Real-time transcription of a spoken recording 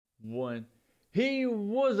One. Hey,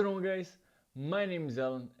 what's wrong, guys? My name is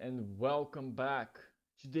Alan, and welcome back.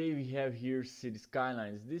 Today we have here City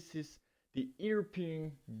Skylines. This is the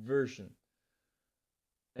European version,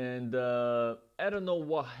 and I don't know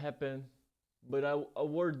what happened, but I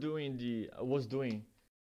was doing the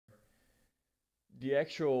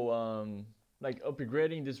actual like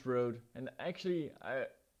upgrading this road, and actually I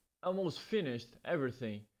almost finished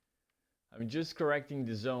everything. I'm just correcting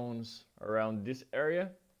the zones around this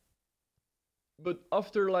area. But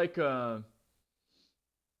after like I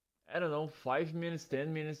don't know, 5 minutes,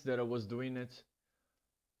 10 minutes that I was doing it,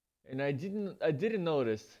 and I didn't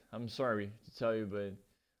notice. I'm sorry to tell you, but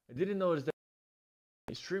I didn't notice that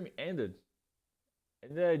the stream ended,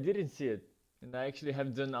 and then I didn't see it. And I actually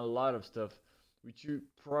have done a lot of stuff, which you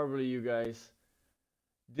guys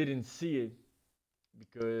didn't see it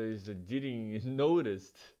because I didn't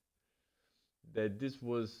notice that this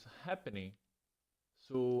was happening.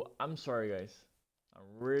 So I'm sorry, guys.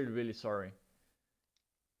 I'm really sorry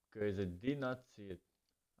because I did not see it.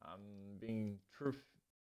 I'm being truth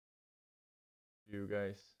to you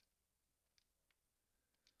guys.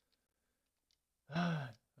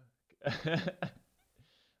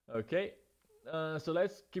 Okay, so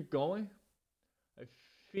let's keep going. I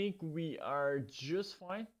think we are just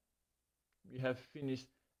fine. We have finished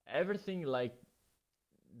everything, like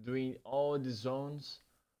doing all the zones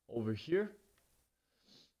over here.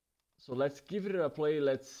 So let's give it a play.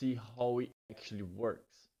 Let's see how it actually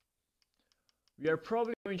works. We are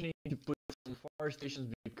probably going to need to put some fire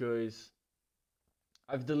stations because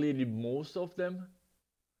I've deleted most of them.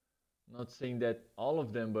 Not saying that all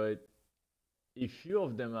of them, but a few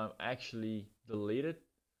of them are actually deleted.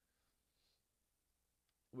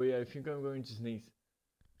 Wait, I think I'm going to sneeze.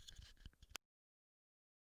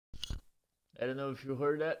 I don't know if you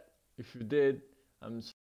heard that. If you did, I'm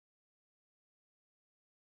sorry.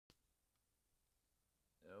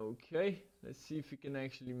 Okay, let's see if we can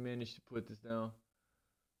actually manage to put this down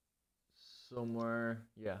somewhere.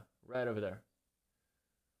 Yeah, right over there.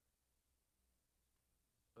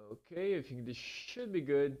 Okay, I think this should be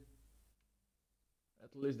good.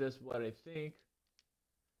 At least that's what I think.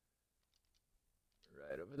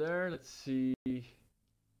 Right over there. Let's see. On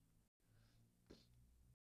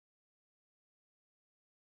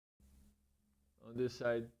this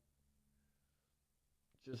side,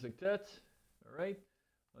 just like that. All right.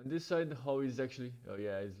 On this side, how is actually? Oh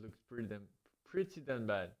yeah, it looks pretty damn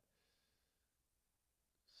bad.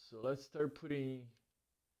 So let's start putting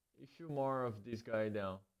a few more of this guy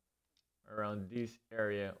down around this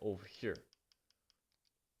area over here.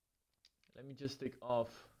 Let me just take off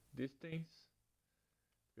these things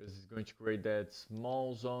because it's going to create that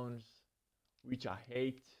small zones, which I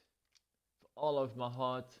hate with all of my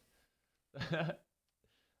heart.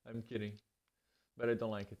 I'm kidding, but I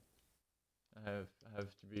don't like it. I have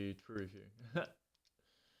to be true with you.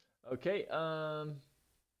 Okay, yeah,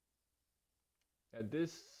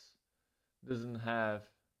 this doesn't have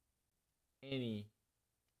any.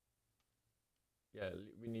 Yeah,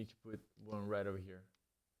 we need to put one right over here,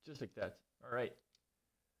 just like that. All right.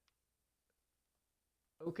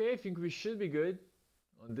 Okay, I think we should be good.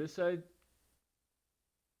 On this side,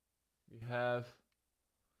 we have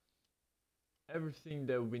everything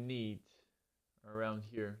that we need around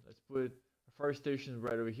here. Let's put a fire station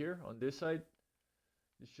right over here on this side.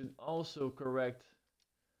 This should also correct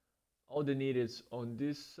all the needed on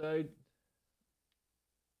this side.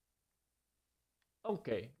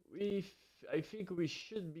 Okay, I think we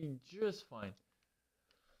should be just fine.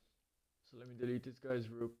 So let me delete these guys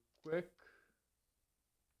real quick.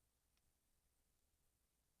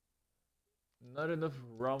 Not enough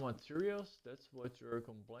raw materials, that's what you're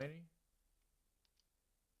complaining.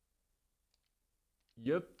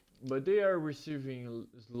 Yep, but they are receiving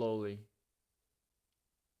slowly.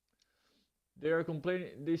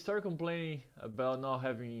 They start complaining about not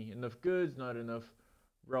having enough goods, not enough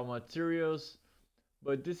raw materials,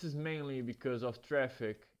 but this is mainly because of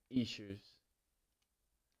traffic issues.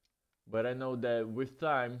 But I know that with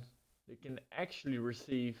time, they can actually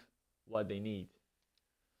receive what they need.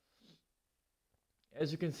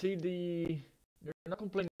 As you can see, they're not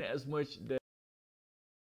complaining as much that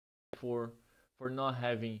for not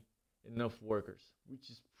having enough workers, which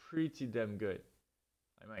is pretty damn good,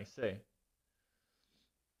 I might say.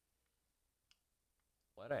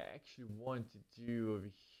 What I actually want to do over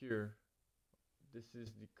here, this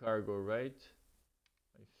is the cargo, right?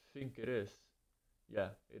 I think it is. Yeah,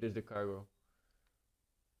 it is the cargo.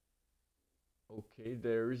 Okay,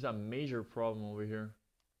 there is a major problem over here.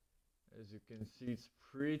 As you can see, it's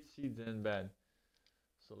pretty damn bad.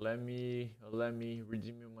 So let me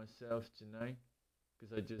redeem myself tonight.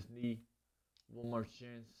 because I just need one more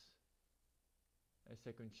chance, a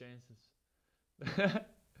second chances.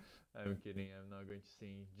 I'm kidding, I'm not going to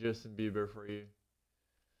sing Justin Bieber for you.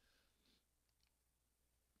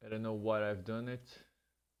 I don't know why I've done it.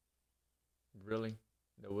 Really,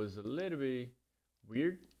 that was a little bit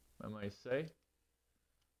weird, I might say.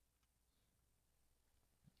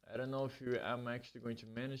 I don't know if I'm actually going to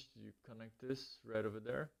manage to connect this right over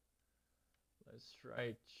there. Let's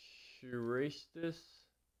try to erase this.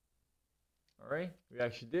 Alright, we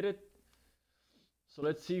actually did it. So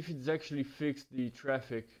let's see if it's actually fixed the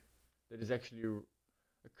traffic that is actually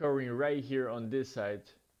occurring right here on this side.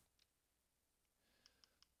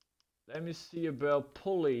 Let me see about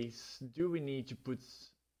pulleys. Do we need to put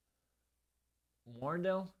more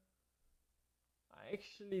down? I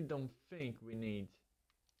actually don't think we need.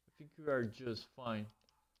 I think we are just fine,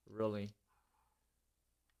 really.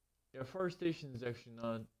 Yeah, forestation is actually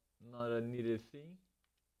not a needed thing.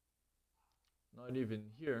 Not even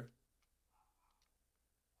here.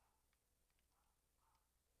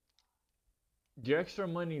 The extra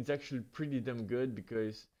money is actually pretty damn good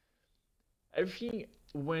because everything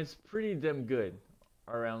went pretty damn good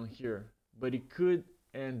around here, but it could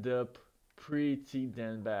end up pretty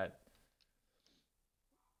damn bad.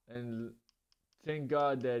 And thank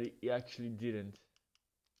God that it actually didn't,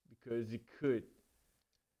 because it could,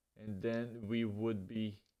 and then we would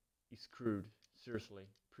be screwed, seriously,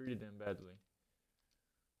 pretty damn badly.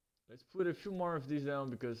 Let's put a few more of these down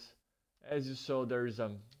because, as you saw, there is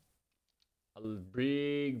a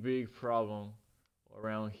big problem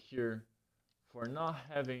around here for not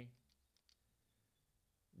having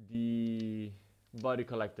the body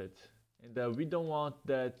collected, and we don't want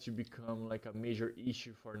that to become like a major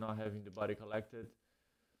issue for not having the body collected.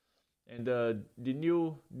 And the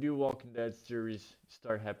new Walking Dead series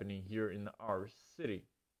start happening here in our city,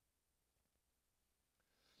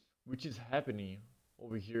 which is happening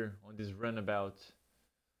over here on this runabout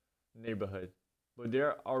neighborhood. But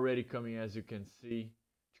they're already coming, as you can see,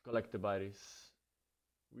 to collect the bodies,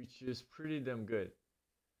 which is pretty damn good.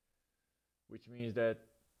 Which means that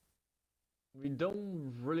we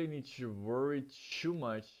don't really need to worry too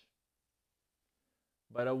much.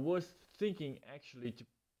 But I was thinking actually to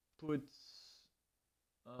put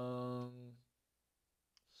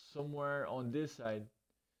somewhere on this side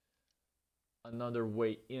another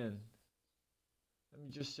way in. Let me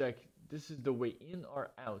just check. This is the way in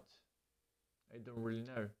or out? I don't really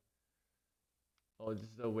know. Oh, this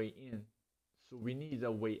is the way in. So we need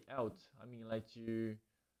a way out. I mean, like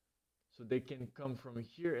so they can come from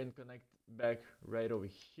here and connect back right over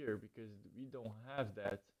here, because we don't have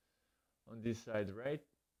that on this side, right?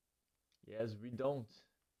 Yes, we don't.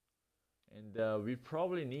 And we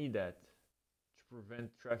probably need that to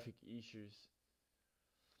prevent traffic issues.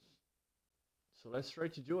 So let's try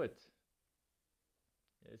to do it.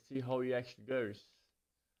 Let's see how it actually goes.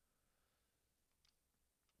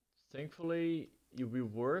 Thankfully, it will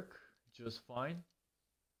work just fine.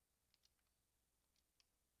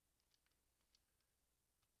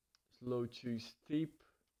 Slow to steep.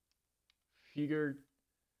 Figured,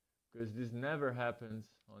 because this never happens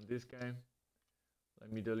on this game.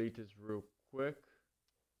 Let me delete this real quick.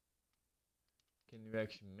 Can you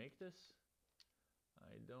actually make this?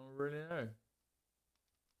 I don't really know.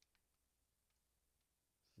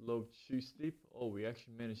 Slow too steep. Oh, we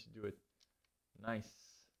actually managed to do it. Nice.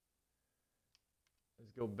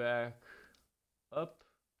 Let's go back up.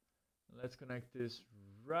 Let's connect this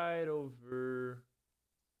right over.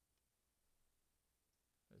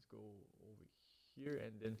 Let's go over here,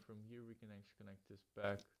 and then from here we can actually connect this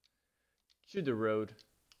back to the road,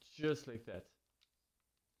 just like that.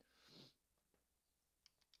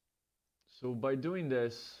 So by doing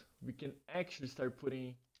this, we can actually start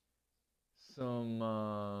putting some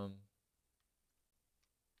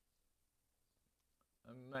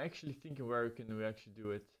I'm actually thinking where can we actually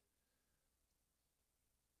do it,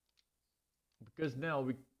 because now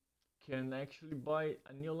we can actually buy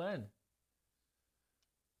a new land.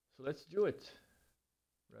 So let's do it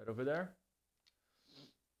right over there.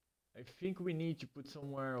 I think we need to put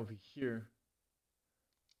somewhere over here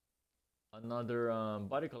another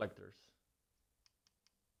body collectors.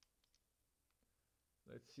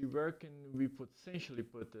 Let's see, where can we potentially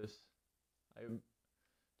put this?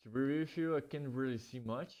 To be with you, I can't really see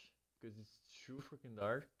much because it's too freaking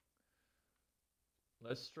dark.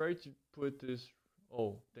 Let's try to put this.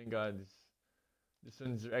 Oh, thank God, the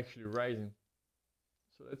sun is actually rising.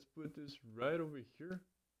 So let's put this right over here.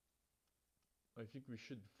 I think we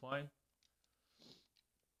should be fine.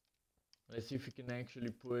 Let's see if we can actually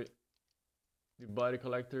put the body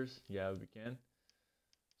collectors. Yeah, we can.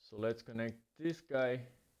 So let's connect this guy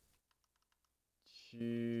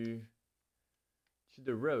to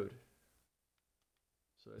the road.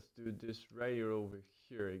 So let's do this right here over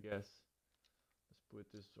here, I guess. Let's put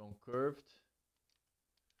this on curved.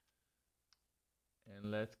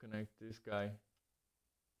 And let's connect this guy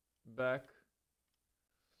back.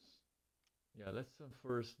 Yeah, let's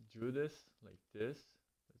first do this like this.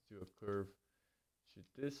 Let's do a curve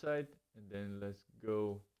to this side, and then let's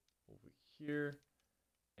go over here,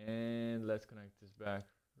 and let's connect this back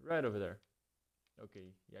right over there. Okay,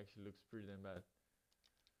 it actually looks pretty damn bad.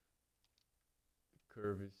 The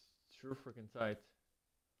curve is too freaking tight,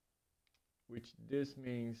 which this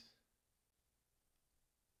means,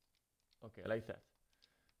 okay, like that,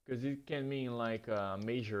 because it can mean like a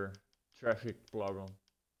major traffic problem.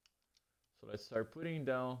 So let's start putting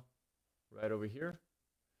down right over here.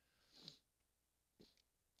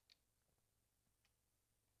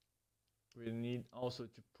 We need also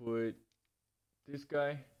to put this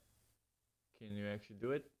guy. Can you actually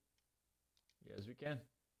do it? Yes, we can.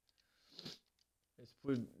 Let's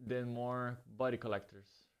put then more body collectors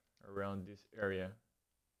around this area.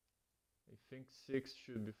 I think 6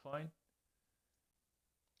 should be fine.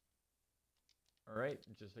 All right,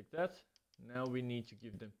 just like that. Now we need to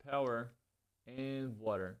give them power and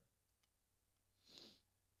water.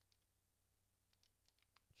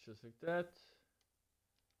 Just like that.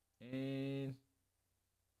 And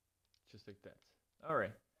just like that. All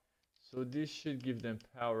right. So this should give them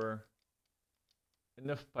power,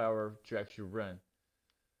 enough power to actually run.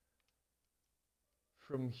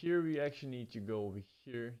 From here, we actually need to go over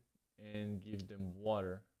here and give them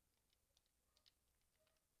water.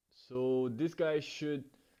 So this guy should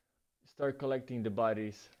start collecting the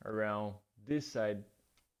bodies around this side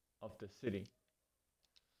of the city.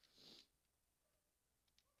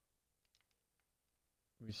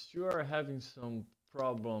 We still are having some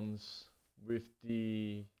problems with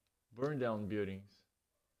the burned down buildings,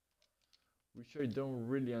 which I don't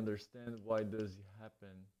really understand why does it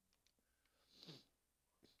happen.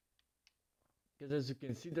 Because as you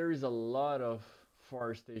can see, there is a lot of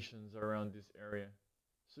fire stations around this area.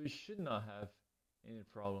 So it should not have any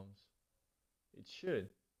problems. It should.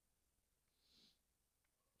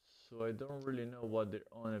 So I don't really know what they're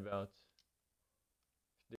on about.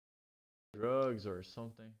 If they drugs or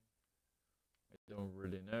something. I don't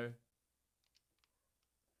really know.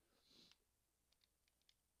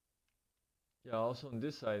 Yeah, also on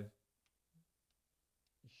this side,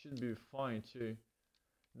 it should be fine too.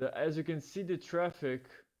 As you can see, the traffic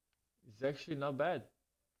is actually not bad.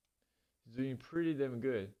 It's doing pretty damn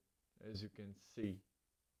good, as you can see,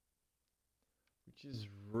 which is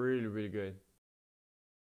really, really good.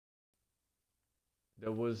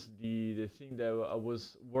 That was the thing that I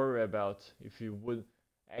was worried about, if you would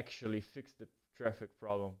actually fix the traffic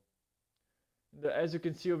problem. As you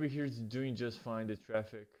can see over here, it's doing just fine, the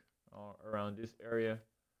traffic around this area.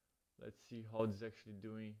 Let's see how it's actually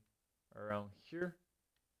doing around here.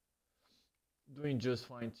 Doing just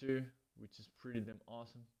fine too, which is pretty damn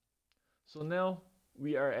awesome. So now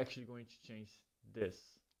we are actually going to change this.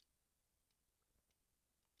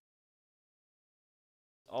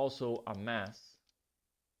 Also a mass,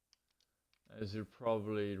 as you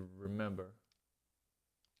probably remember.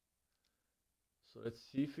 So let's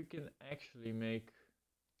see if we can actually make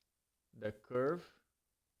the curve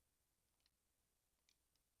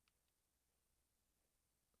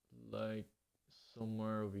like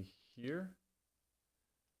somewhere over here.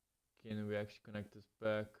 Can we actually connect this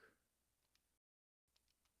back?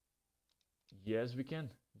 Yes, we can,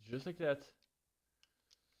 just like that.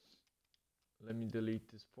 Let me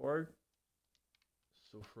delete this part.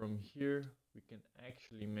 So from here, we can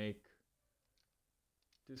actually make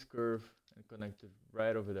this curve and connect it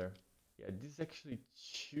right over there. Yeah, this is actually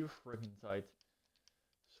too freaking tight,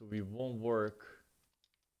 so we won't work.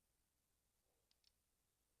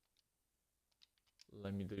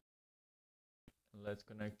 Let me do it. Let's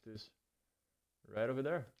connect this right over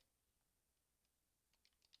there.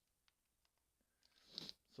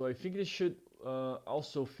 So I think this should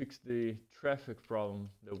also fix the traffic problem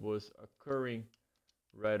that was occurring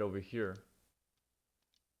right over here.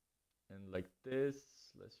 And like this,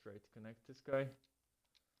 let's try to connect this guy.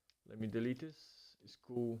 Let me delete this. It's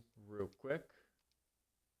cool real quick.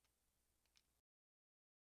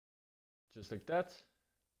 Just like that.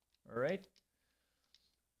 All right.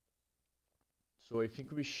 So I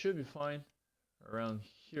think we should be fine around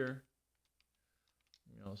here.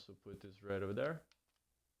 Let me also put this right over there.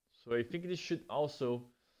 So I think this should also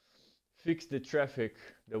fix the traffic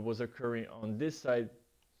that was occurring on this side,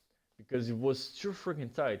 because it was too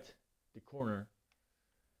freaking tight, the corner.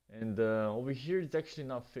 And over here it's actually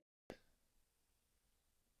not fixed.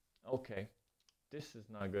 Okay, this is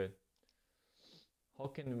not good. How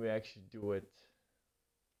can we actually do it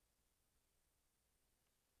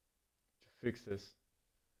to fix this?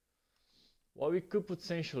 What we could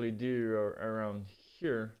potentially do around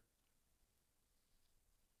here,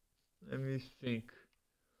 let me think.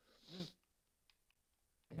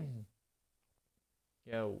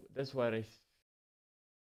 Yeah, that's what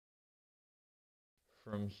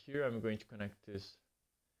from here I'm going to connect this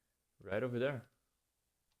right over there.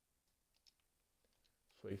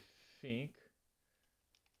 So I think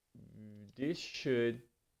this should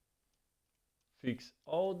fix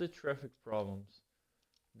all the traffic problems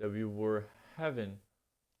that we were having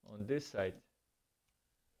on this side.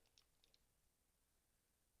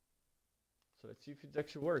 So let's see if it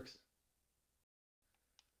actually works.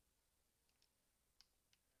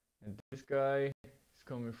 And this guy is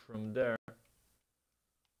coming from there.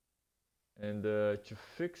 And to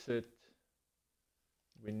fix it,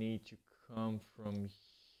 we need to come from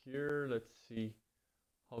here. Let's see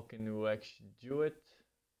how can we actually do it.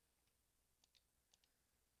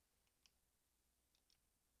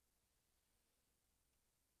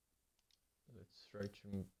 Let's try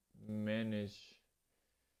to manage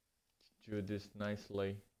to do this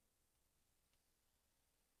nicely.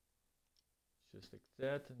 Just like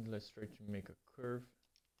that, and let's try to make a curve.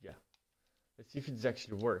 Yeah, let's see if it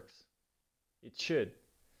actually works. It should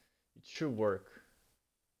work.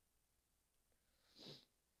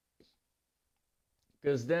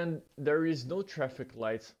 Because then there is no traffic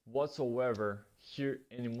lights whatsoever here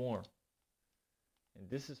anymore. And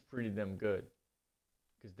this is pretty damn good.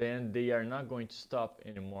 Because then they are not going to stop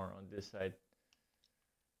anymore on this side.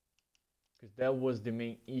 Because that was the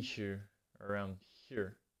main issue around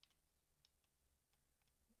here.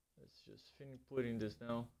 Let's just finish putting this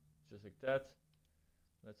now, just like that.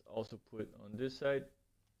 Let's also put on this side,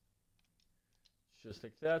 just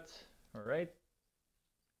like that. All right.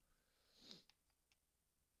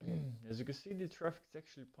 As you can see, the traffic is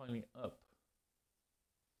actually piling up,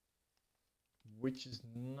 which is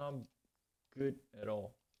not good at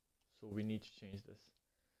all. So we need to change this.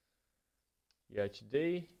 Yeah,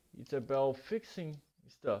 today it's about fixing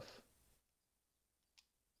stuff.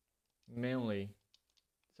 Mainly,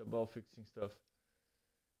 it's about fixing stuff.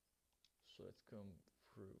 So let's come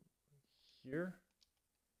through here.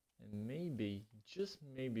 And maybe, just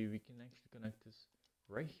maybe, we can actually connect this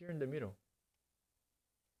right here in the middle.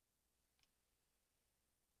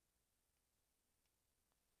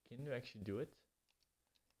 Can you actually do it?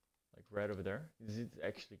 Like right over there? Is it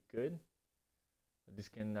actually good? This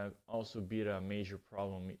can also be a major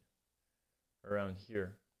problem around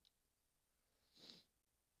here.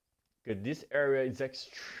 Because this area is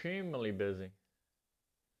extremely busy.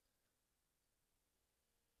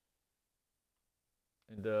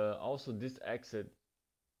 And also this exit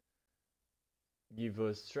gives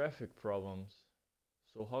us traffic problems.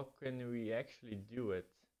 So how can we actually do it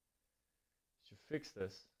to fix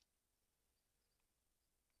this?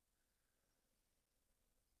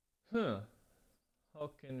 How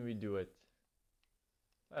can we do it?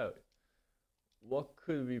 Well, what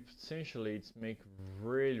could we potentially make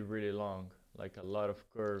really long, like a lot of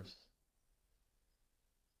curves?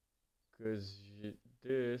 Because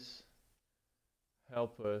this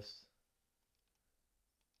help us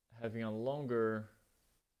having a longer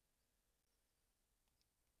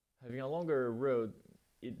road.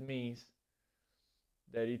 It means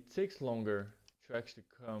that it takes longer to actually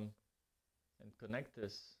come and connect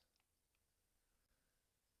this,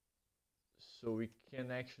 so we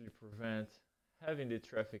can actually prevent having the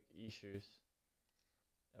traffic issues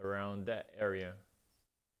around that area.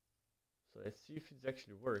 So let's see if it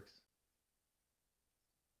actually works.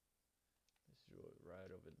 Let's do it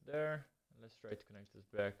right over there, and let's try to connect this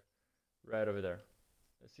back right over there.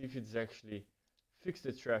 Let's see if it's actually fixed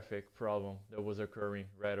the traffic problem that was occurring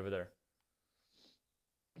right over there.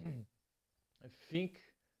 I think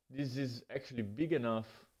this is actually big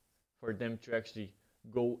enough for them to actually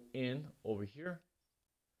go in over here.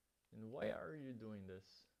 And why are you doing this?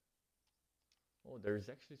 Oh, there's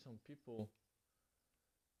actually some people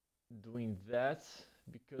doing that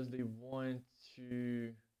because they want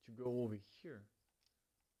to go over here.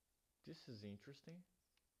 This is interesting.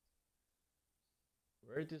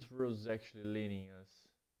 Where this road is actually leading us?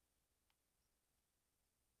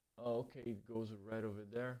 Oh, okay, it goes right over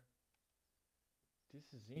there. This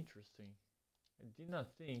is interesting. I did not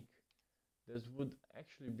think this would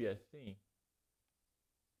actually be a thing.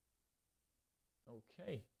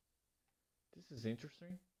 Okay, this is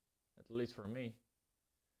interesting, at least for me.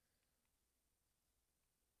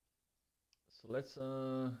 So let's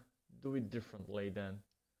do it differently then.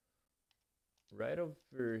 right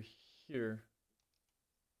over here,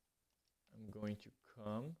 I'm going to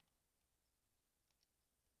come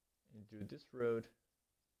and do this road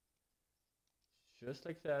just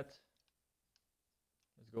like that.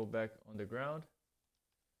 Let's go back on the ground.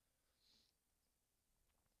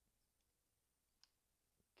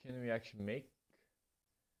 Can we actually make,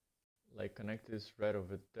 like, connect this right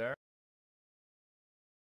over there?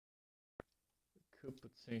 We could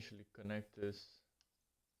potentially connect this.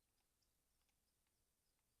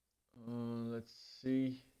 Let's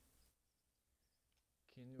see.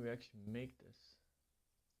 Can we actually make this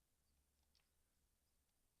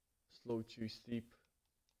slow too steep?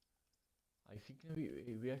 I think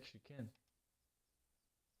we actually can.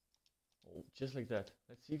 Oh, just like that.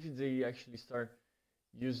 Let's see if they actually start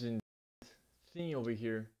using this thing over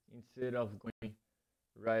here instead of going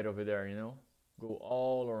right over there, you know? Go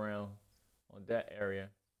all around on that area.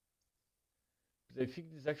 Because I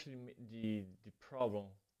think this is actually the problem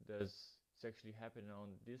that's actually happening on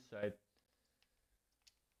this side.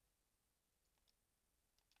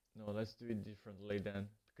 No, let's do it differently then.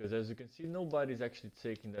 Because as you can see, nobody's actually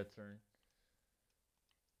taking that turn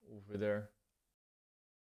over there.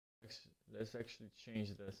 Let's actually change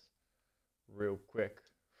this real quick.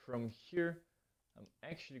 From here, I'm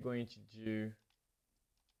actually going to do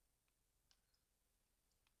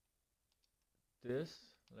this.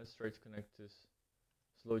 Let's try to connect this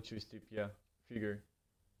slow to steep, yeah, figure.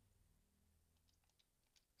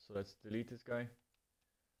 So let's delete this guy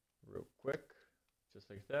real quick, just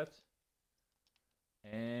like that.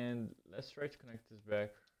 And let's try to connect this back.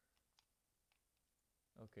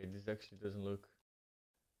 Okay, this actually doesn't look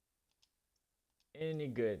any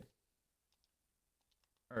good.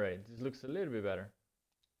 Alright, this looks a little bit better.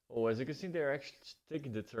 Oh, as you can see, they're actually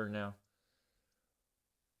taking the turn now,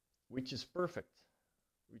 which is perfect.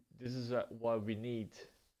 This is what we need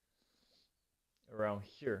around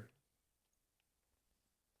here.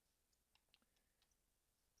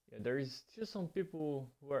 Yeah, there is still some people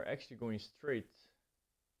who are actually going straight.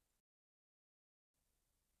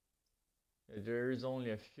 Yeah, there is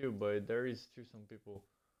only a few, but there is still some people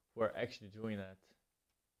who are actually doing that.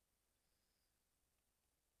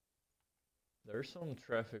 There are some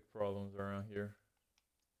traffic problems around here.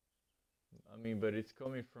 I mean, but it's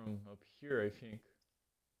coming from up here, I think.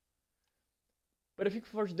 But I think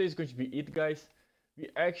for today is going to be it, guys. We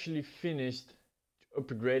actually finished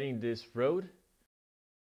upgrading this road,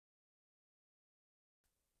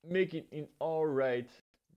 making it all right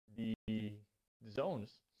the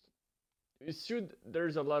zones.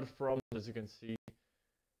 There's a lot of problems, as you can see.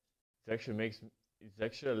 It's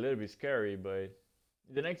actually a little bit scary, but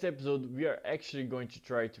in the next episode we are actually going to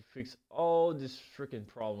try to fix all these freaking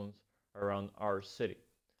problems around our city.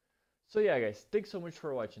 So yeah, guys, thanks so much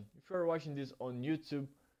for watching. If you are watching this on YouTube,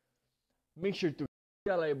 make sure to hit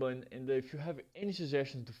that like button, and if you have any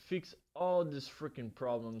suggestions to fix all these freaking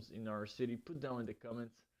problems in our city, put down in the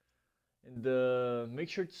comments. And make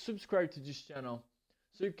sure to subscribe to this channel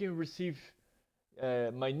so you can receive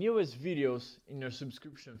my newest videos in your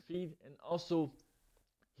subscription feed, and also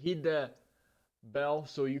hit the bell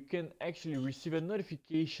so you can actually receive a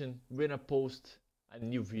notification when I post a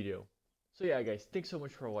new video. So yeah, guys, thanks so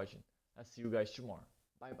much for watching. I'll see you guys tomorrow.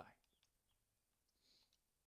 Bye bye.